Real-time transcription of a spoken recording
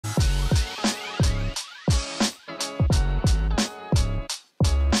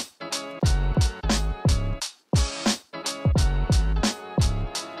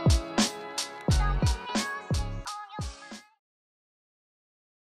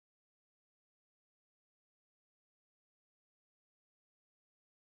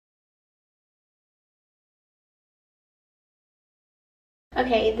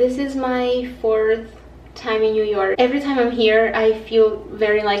Okay, this is my fourth time in New York. Every time I'm here, I feel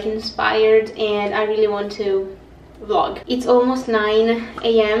very like inspired and I really want to vlog. It's almost 9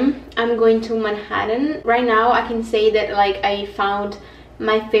 a.m. I'm going to Manhattan. Right now I can say that like I found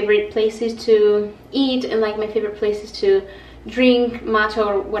my favorite places to eat and like my favorite places to drink matcha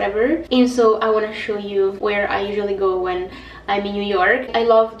or whatever, and so I want to show you where I usually go when I'm in New York. I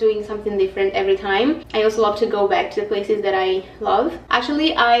love doing something different every time. I also love to go back to the places that I love.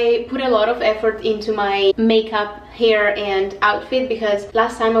 Actually, I put a lot of effort into my makeup, hair and outfit because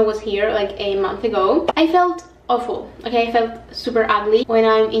last time I was here like a month ago, I felt awful. Okay, I felt super ugly. When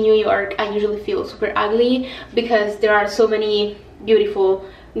I'm in New York, I usually feel super ugly because there are so many beautiful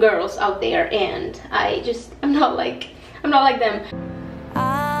girls out there and I'm not like them.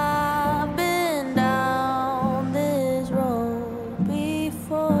 I've been down this road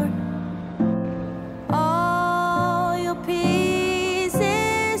before. All your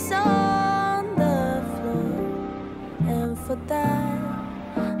pieces on the floor, and for that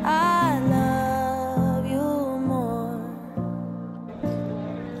I love you more.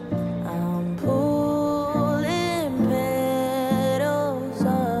 I'm pulling petals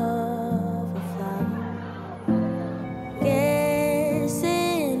of a flower,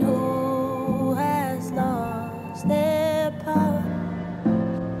 guessing who has lost their power.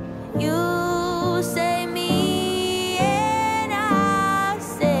 You say me and I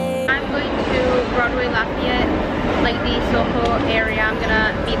say. I'm going to Broadway Lafayette, like the Soho area. I'm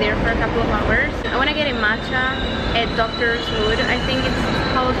gonna be there for a couple of hours. I want to get a matcha at Doctor's Wood, I think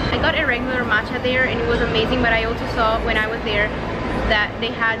it's called. I got a regular matcha there and it was amazing, but I also saw when I was there that they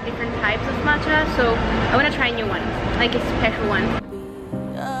had different types of matcha, so I want to try a new one, like a special one.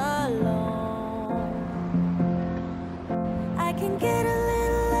 I can get a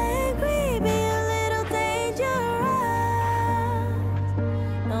little angry, be a little dangerous.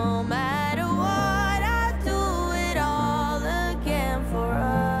 No matter what, I do it all again for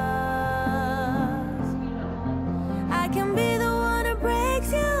us. I can be the one who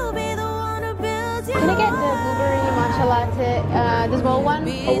breaks you, be the one who builds you. Can I get the blueberry matcha latte, the small one? Oh,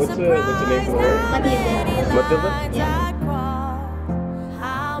 what's the name for it? Matilde. Matilde? Yeah.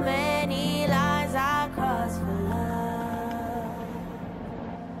 How many lines I cross for love.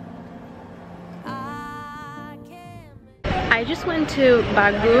 I just went to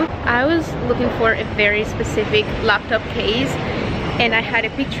Bagu. I was looking for a very specific laptop case and I had a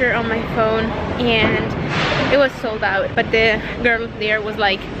picture on my phone and it was sold out, but the girl there was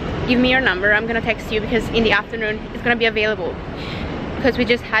like, give me your number, I'm gonna text you because in the afternoon it's gonna be available, because we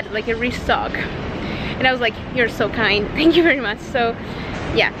just had like a restock. And I was like, you're so kind, thank you very much. So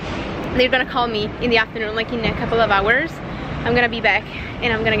yeah, they're gonna call me in the afternoon, like in a couple of hours. I'm gonna be back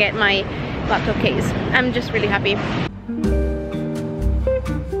and I'm gonna get my laptop case. I'm just really happy.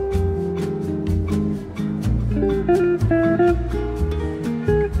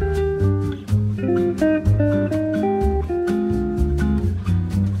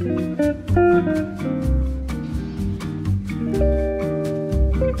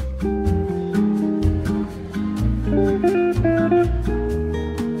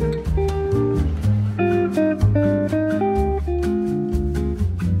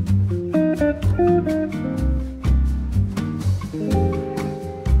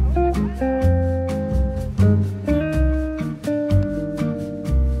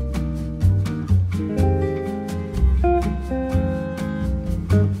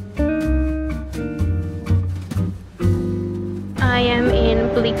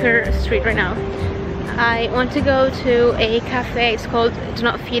 Street right now. I want to go to a cafe. It's called Do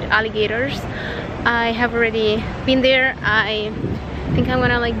Not Feed Alligators. I have already been there. I think I'm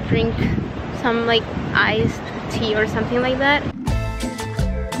gonna like drink some like iced tea or something like that.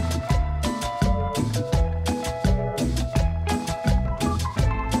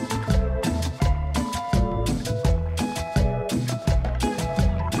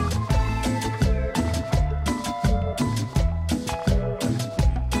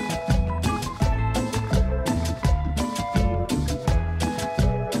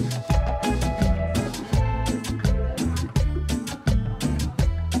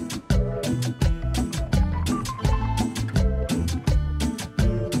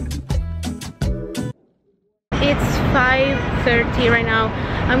 It's 5:30 right now.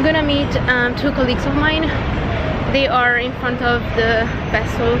 I'm gonna meet two colleagues of mine. They are in front of the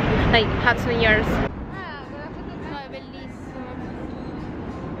vessel, like Hudson Yards.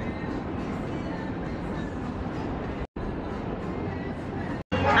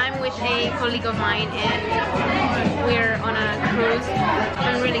 I'm with a colleague of mine and we're on a cruise.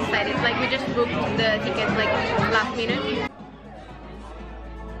 I'm really excited. Like we just booked the tickets like last minute.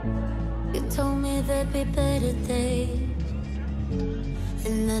 could be better days,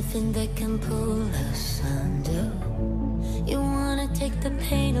 and nothing that can pull us under. You wanna take the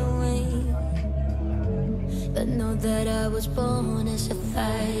pain away, but know that I was born as a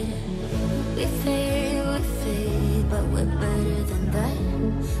fighter. We fade, but we're better than that.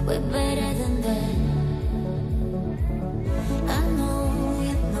 We're better than that. I know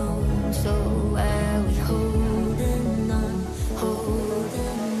you know, so why are we holding on,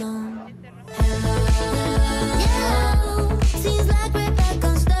 holding on? Yeah, seems like we're back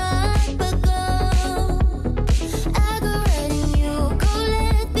on start, but go. I go red and you go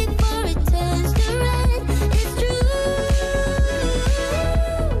left before it turns to red. It's true.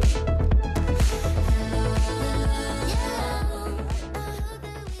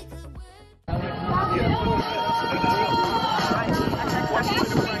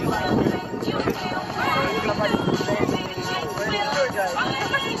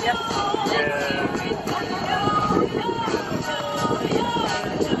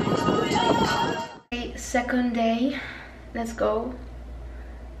 Second day, let's go.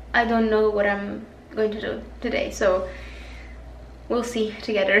 I don't know what I'm going to do today, so we'll see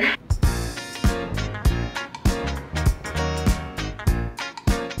together.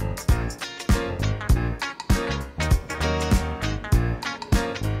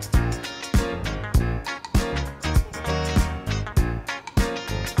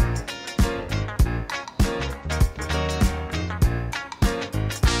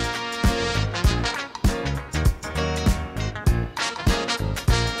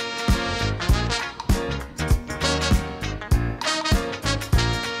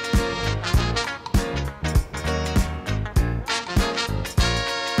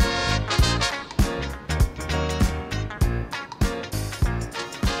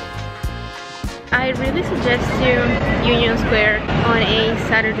 I really suggest you Union Square on a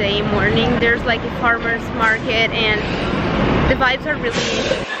Saturday morning. There's like a farmer's market and the vibes are really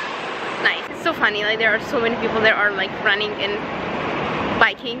nice. It's so funny, like there are so many people that are like running and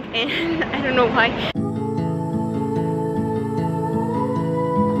biking, and I don't know why.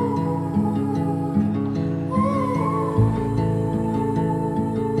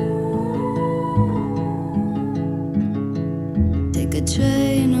 Take a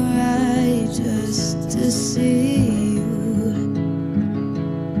train ride just to see you.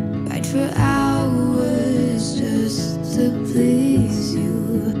 Ride for hours just to please you.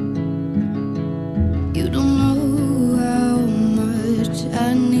 You don't know how much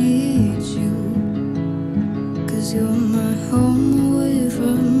I need you, 'cause you're my home away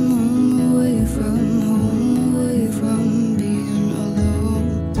from home, away from home, away from being alone.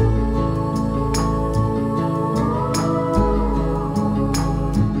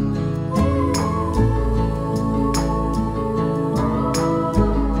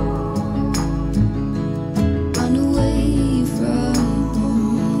 Run away from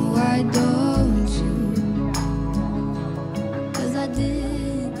home, why don't you? 'Cause I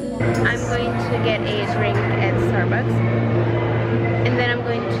did this. I'm going to get a drink at Starbucks, and then I'm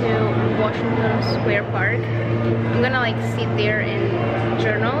going to Washington Square Park. I'm gonna like sit there and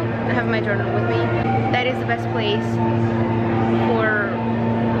journal. I have my journal with me. That is the best place for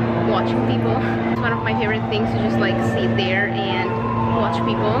watching people. It's one of my favorite things to just like sit there and watch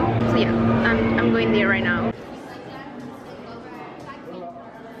people. So yeah, I'm going there right now.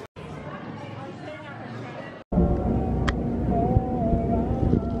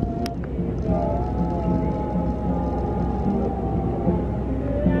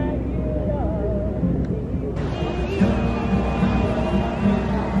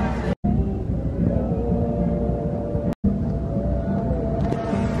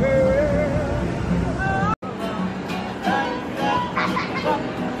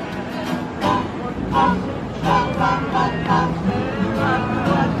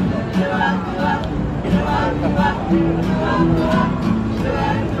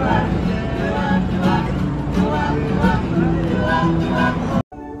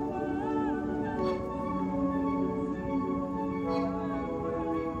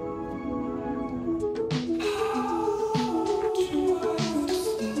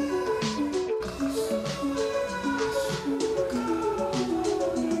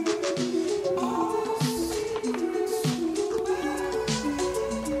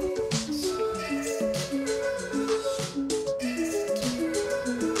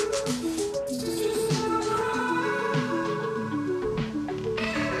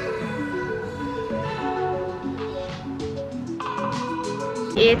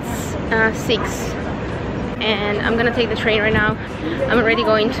 It's 6 and I'm gonna take the train right now. I'm already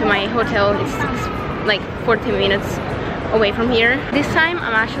going to my hotel. It's like 40 minutes away from here. This time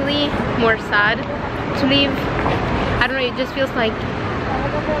I'm actually more sad to leave. I don't know, it just feels like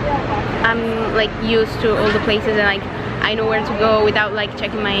I'm like used to all the places and like I know where to go without like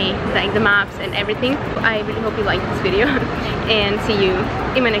checking my the maps and everything. I really hope you like this video and see you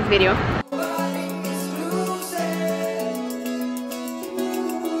in my next video.